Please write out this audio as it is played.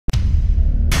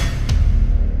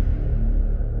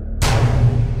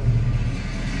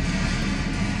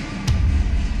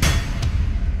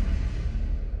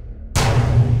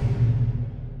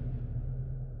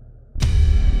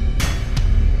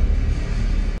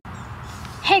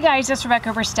Hey guys, it's Rebecca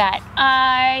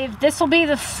Oberstadt. This will be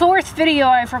the fourth video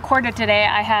I've recorded today.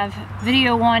 I have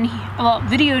video 1, well,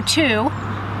 video 2,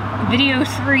 video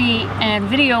 3, and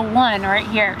video 1 right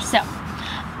here. So,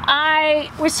 I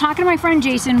was talking to my friend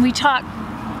Jason. We talk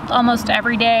almost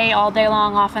every day, all day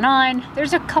long, off and on.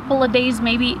 There's a couple of days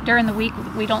maybe during the week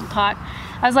we don't talk.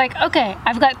 I was like, okay,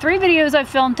 I've got 3 videos I've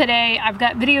filmed today. I've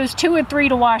got videos 2 and 3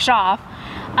 to wash off.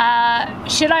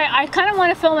 I kind of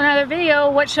want to film another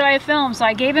video. What should I film? So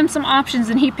I gave him some options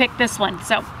and he picked this one.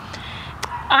 So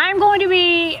I'm going to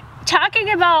be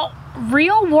talking about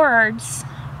real words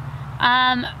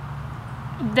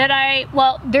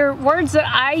they're words that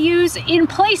I use in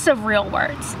place of real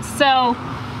words. So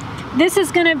this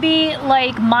is going to be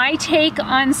like my take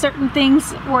on certain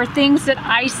things or things that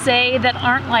I say that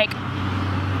aren't like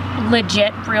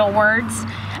legit real words.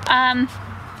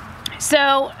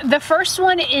 So the first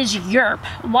one is YERP,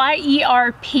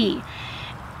 Y-E-R-P.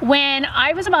 When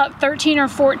I was about 13 or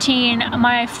 14,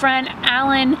 my friend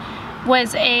Alan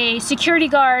was a security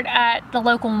guard at the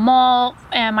local mall,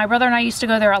 and my brother and I used to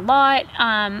go there a lot.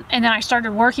 And then I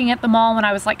started working at the mall when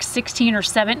I was like 16 or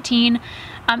 17.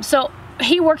 So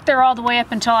he worked there all the way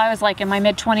up until I was like in my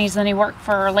mid-20s, then he worked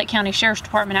for Lake County Sheriff's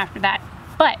Department after that.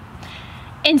 But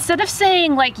instead of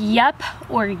saying like yep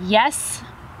or yes,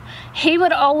 he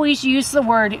would always use the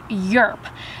word YERP.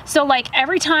 So like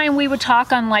every time we would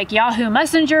talk on like Yahoo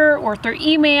Messenger or through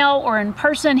email or in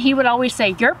person, he would always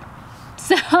say YERP.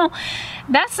 So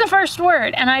that's the first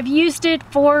word, and I've used it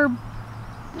for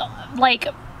like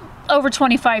over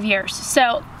 25 years.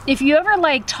 So if you ever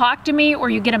like talk to me or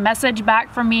you get a message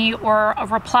back from me or a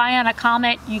reply on a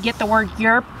comment, you get the word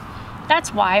YERP,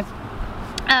 that's why.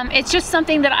 It's just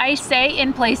something that I say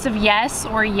in place of yes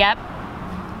or yep,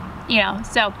 you know,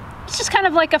 so it's just kind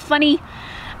of like a funny,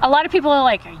 a lot of people are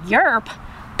like, YERP?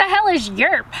 The hell is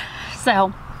YERP?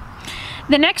 So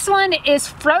the next one is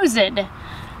frozen.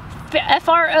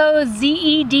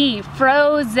 F-R-O-Z-E-D,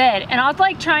 frozen. And I'll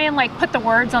like try and like put the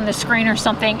words on the screen or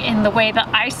something in the way that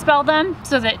I spell them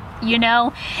so that you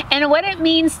know. And what it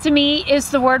means to me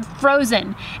is the word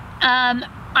frozen.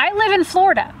 I live in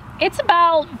Florida. It's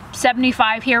about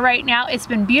 75 here right now. It's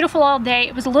been beautiful all day.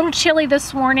 It was a little chilly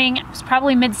this morning. It was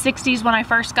probably mid-60s when I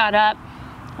first got up.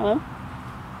 Hello?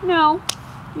 No,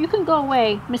 you can go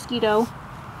away, mosquito.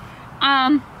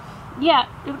 Yeah,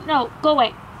 no, go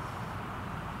away.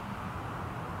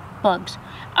 Bugs.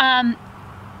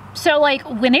 So like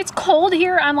when it's cold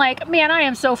here, I'm like, man, I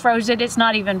am so frozen. It's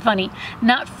not even funny.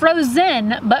 Not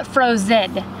frozen, but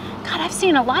frozen. God, I've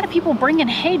seen a lot of people bringing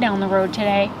hay down the road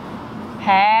today.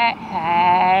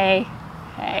 Hey.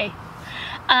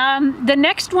 The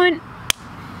next one,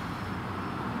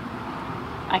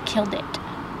 I killed it.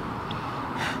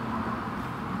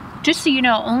 Just so you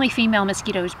know, only female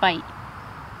mosquitoes bite.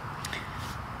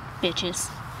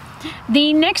 Bitches.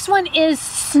 The next one is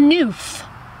snoof.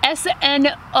 S-N-O-O-F.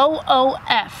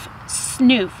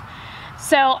 Snoof.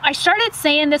 So I started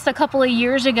saying this a couple of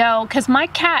years ago because my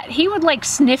cat, he would like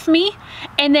sniff me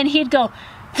and then he'd go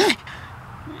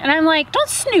and I'm like, don't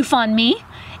snoof on me.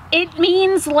 It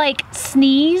means like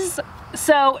sneeze.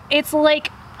 So it's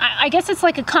like, I guess it's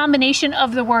like a combination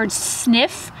of the words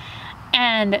sniff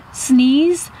and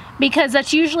sneeze, because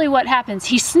that's usually what happens.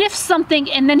 He sniffs something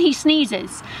and then he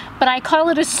sneezes, but I call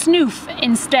it a snoof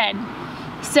instead.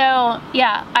 So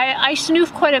yeah, I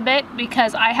snoof quite a bit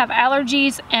because I have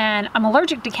allergies and I'm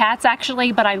allergic to cats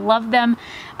actually, but I love them.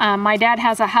 My dad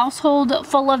has a household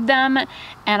full of them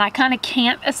and I kind of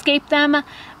can't escape them,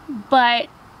 but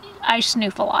I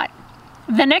snoof a lot.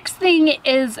 The next thing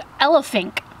is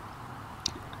elephink.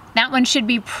 That one should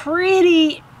be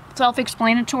pretty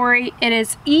self-explanatory. It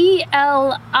is E-L-I-F-I-N-K.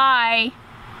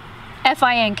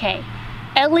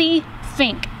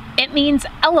 Ellie-fink. It means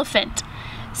elephant.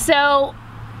 So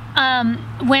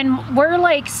when we're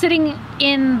like sitting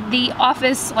in the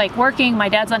office like working, my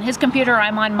dad's on his computer,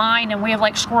 I'm on mine, and we have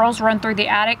like squirrels run through the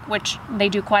attic, which they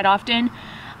do quite often.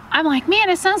 I'm like, man,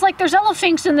 it sounds like there's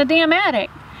elephinks in the damn attic,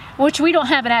 which we don't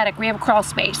have an attic, we have a crawl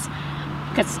space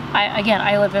because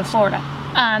I live in Florida.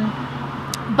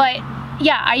 But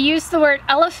yeah, I use the word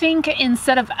elephink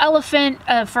instead of elephant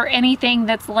for anything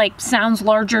that's like sounds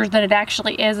larger than it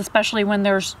actually is, especially when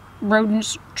there's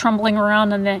rodents trundling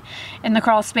around in the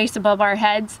crawl space above our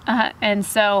heads, and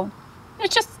so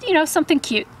it's just, you know, something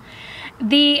cute.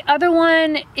 The other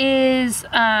one is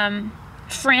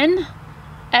friend,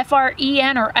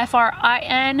 F-R-E-N or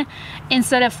F-R-I-N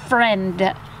instead of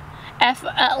friend.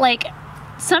 Like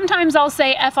sometimes I'll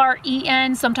say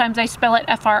F-R-E-N, sometimes I spell it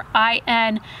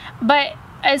F-R-I-N, but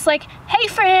it's like, hey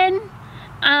friend.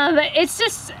 It's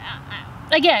just,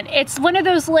 again, it's one of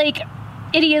those like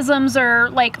idioms or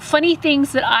like funny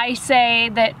things that I say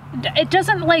that it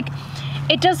doesn't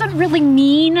really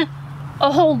mean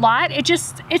a whole lot. It's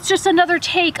just another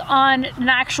take on an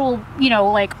actual, you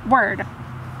know, like word.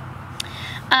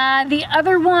 The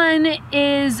other one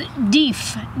is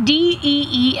deef,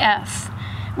 D-E-E-F,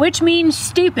 which means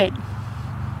stupid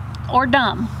or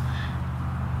dumb.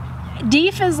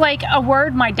 Deef is like a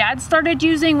word my dad started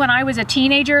using when I was a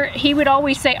teenager. He would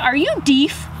always say, "Are you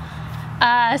deef?"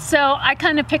 So I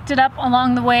kind of picked it up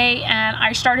along the way and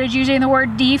I started using the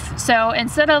word deef. So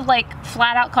instead of like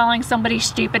flat out calling somebody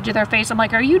stupid to their face, I'm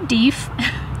like, "Are you deef?"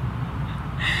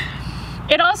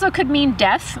 It also could mean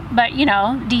deaf, but you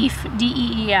know, deef,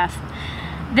 D-E-E-F.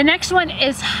 The next one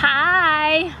is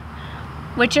hi,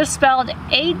 which is spelled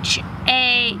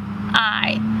H-A-I.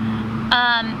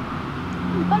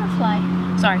 Butterfly.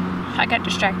 Sorry, I got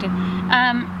distracted.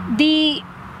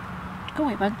 Go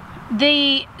away, bud.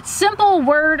 The simple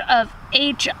word of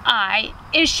H-I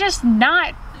is just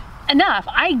not enough.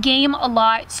 I game a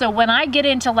lot, so when I get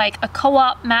into like a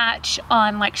co-op match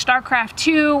on like StarCraft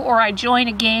 2, or I join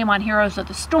a game on Heroes of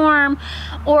the Storm,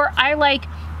 or I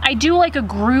do like a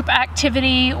group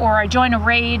activity, or I join a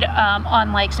raid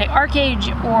on like say Arcade,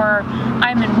 or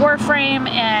I'm in Warframe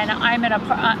and I'm in a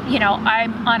you know,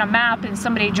 I'm on a map and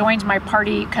somebody joins my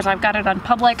party because I've got it on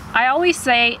public, I always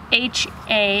say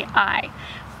H-A-I.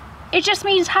 It just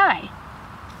means hi.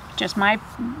 Just my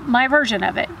version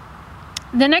of it.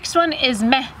 The next one is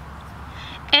meh.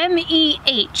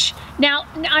 M-E-H. Now,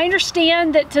 I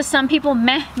understand that to some people,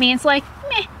 meh means like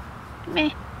meh,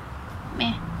 meh,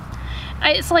 meh.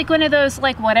 It's like one of those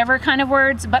like whatever kind of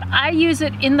words, but I use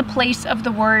it in the place of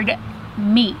the word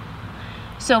me.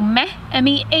 So meh,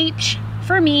 M-E-H,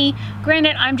 for me.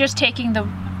 Granted, I'm just taking the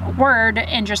word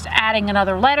and just adding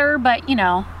another letter, but you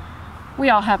know, we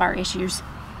all have our issues.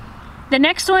 The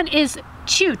next one is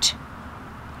chute.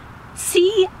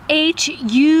 C-H-U-T-E,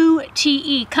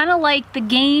 kind of like the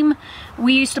game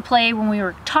we used to play when we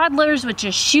were toddlers, which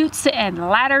is chutes and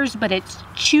ladders, but it's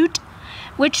chute,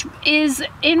 which is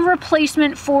in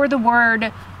replacement for the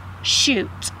word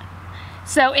shoot.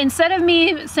 So instead of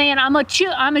me saying I'ma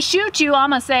shoot you,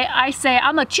 I say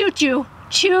I'ma shoot you,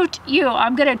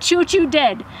 I'm gonna shoot you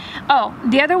dead. Oh,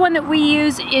 the other one that we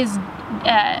use is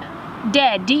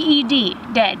dead, D-E-D,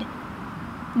 dead,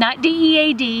 not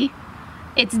D-E-A-D.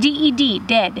 It's D-E-D,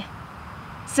 dead.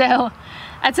 So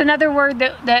that's another word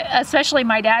that especially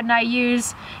my dad and I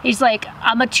use. He's like,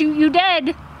 "I'ma shoot you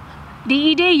dead.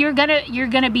 D-E-D, you're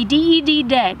gonna be D-E-D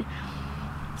dead."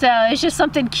 So it's just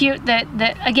something cute that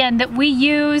again that we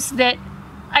use, that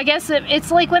I guess it's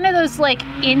like one of those like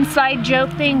inside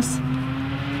joke things.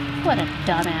 What a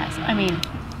dumbass. I mean,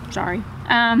 sorry.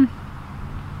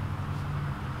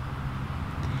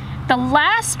 The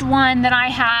last one that I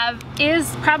have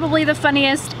is probably the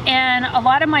funniest, and a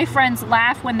lot of my friends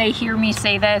laugh when they hear me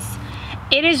say this.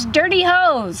 It is dirty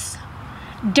hose.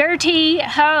 Dirty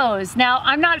hose. Now,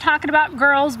 I'm not talking about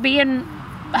girls being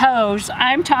hoes.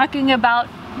 I'm talking about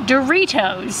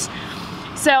Doritos.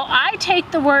 So I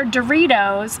take the word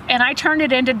Doritos and I turn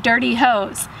it into dirty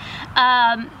hose.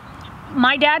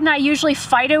 My dad and I usually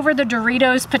fight over the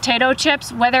Doritos potato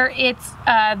chips, whether it's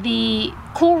the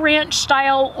Cool Ranch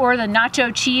style or the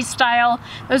nacho cheese style.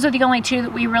 Those are the only two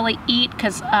that we really eat,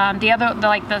 because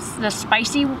the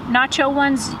spicy nacho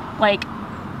ones, like,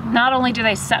 not only do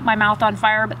they set my mouth on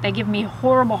fire, but they give me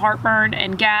horrible heartburn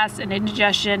and gas and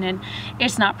indigestion, and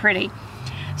it's not pretty.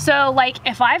 So like,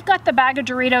 if I've got the bag of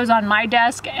Doritos on my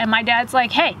desk and my dad's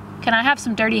like, "Hey, can I have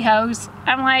some dirty hose?"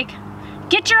 I'm like,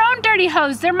 "Get your own dirty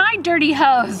hose. They're my dirty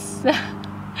hose."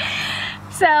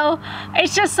 So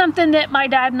it's just something that my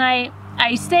dad and I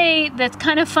say that's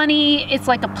kind of funny. It's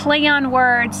like a play on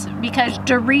words, because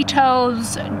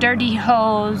Doritos, dirty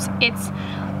hose, it's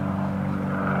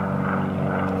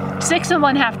 6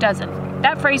 1/2 dozen.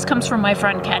 That phrase comes from my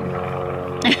friend Ken.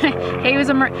 he was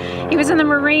in the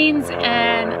Marines,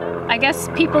 and I guess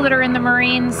people that are in the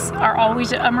Marines are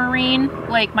always a Marine.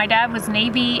 Like, my dad was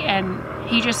Navy, and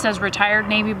he just says retired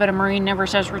Navy, but a Marine never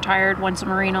says retired. Once a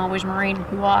Marine, always Marine.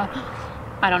 Hoo-ah.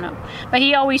 I don't know. But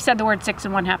he always said the word 6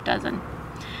 1/2 dozen.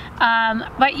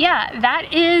 But yeah,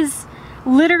 that is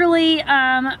literally,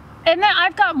 and then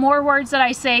I've got more words that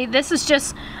I say. This is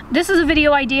a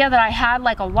video idea that I had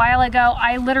like a while ago.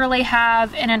 I literally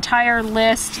have an entire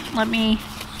list. Let me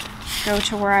go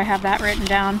to where I have that written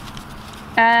down.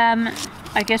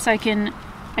 I guess I can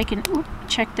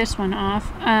check this one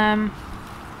off. I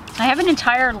have an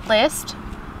entire list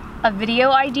of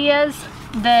video ideas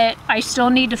that I still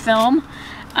need to film.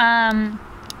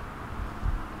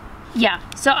 Yeah,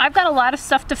 so I've got a lot of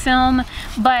stuff to film,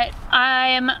 but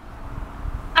I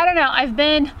I don't know,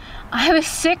 I was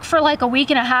sick for like a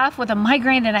week and a half with a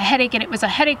migraine and a headache, and it was a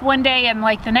headache one day, and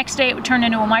like the next day it would turn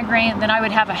into a migraine, and then I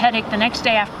would have a headache the next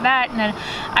day after that, and then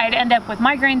I'd end up with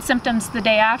migraine symptoms the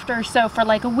day after. So for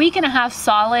like a week and a half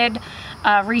solid,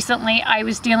 recently I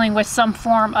was dealing with some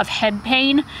form of head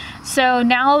pain. So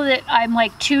now that I'm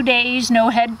like 2 days no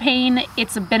head pain,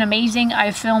 it's been amazing.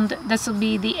 I've filmed, this will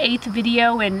be the 8th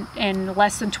video in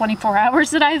less than 24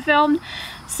 hours that I've filmed.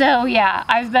 So yeah,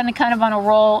 I've been kind of on a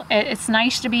roll. It's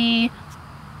nice to be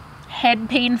head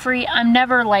pain free. I'm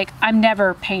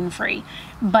never pain free,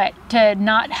 but to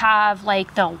not have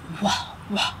like the wah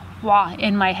wah wah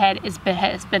in my head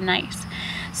has been nice.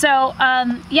 So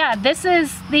yeah, this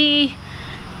is the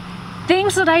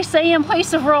things that I say in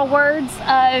place of real words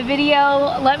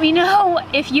video. Let me know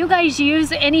if you guys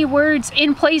use any words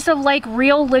in place of like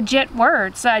real legit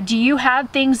words. Do you have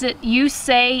things that you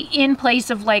say in place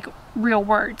of like real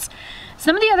words?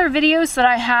 Some of the other videos that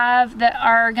I have that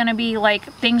are going to be like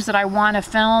things that I want to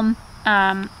film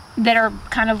that are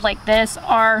kind of like this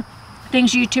are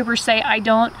things YouTubers say I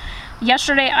don't.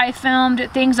 Yesterday I filmed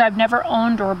things I've never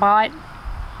owned or bought.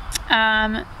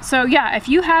 So yeah, if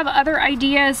you have other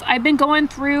ideas, I've been going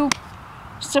through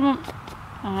some,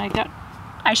 I got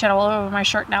eyeshadow all over my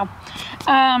shirt now,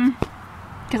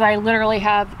 because I literally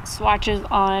have swatches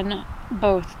on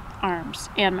both arms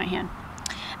and my hand.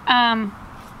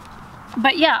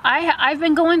 But yeah, I've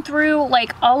been going through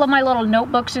like all of my little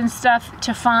notebooks and stuff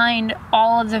to find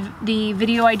all of the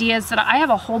video ideas that I have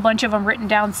a whole bunch of them written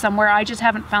down somewhere. I just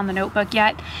haven't found the notebook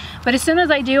yet. But as soon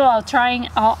as I do,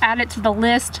 I'll add it to the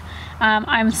list.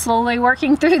 I'm slowly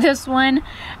working through this one.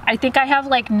 I think I have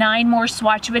like 9 more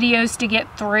swatch videos to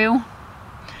get through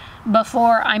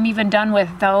before I'm even done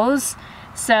with those.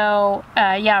 So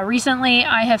yeah, recently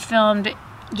I have filmed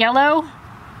yellow,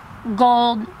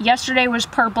 gold, yesterday was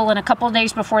purple, and a couple of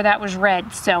days before that was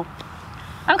red. So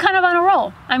I'm kind of on a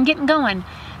roll. I'm getting going.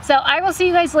 So I will see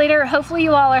you guys later. Hopefully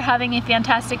you all are having a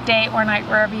fantastic day or night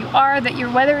wherever you are, that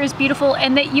your weather is beautiful,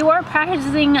 and that you are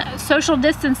practicing social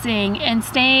distancing and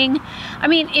staying. I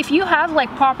mean, if you have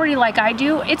like property like I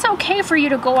do, it's okay for you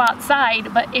to go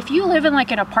outside, but if you live in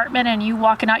like an apartment and you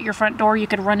walking out your front door, you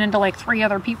could run into like 3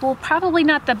 other people, probably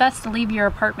not the best to leave your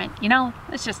apartment, you know?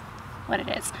 It's just what it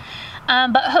is.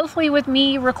 But hopefully with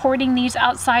me recording these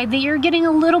outside, that you're getting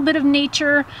a little bit of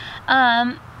nature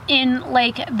in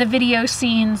like the video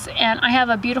scenes. And I have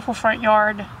a beautiful front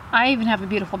yard. I even have a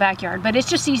beautiful backyard, but it's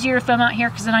just easier to film out here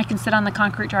because then I can sit on the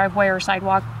concrete driveway or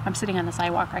sidewalk. I'm sitting on the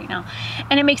sidewalk right now,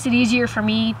 and it makes it easier for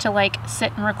me to like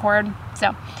sit and record.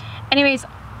 So anyways,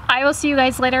 I will see you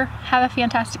guys later. Have a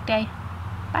fantastic day.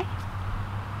 Bye.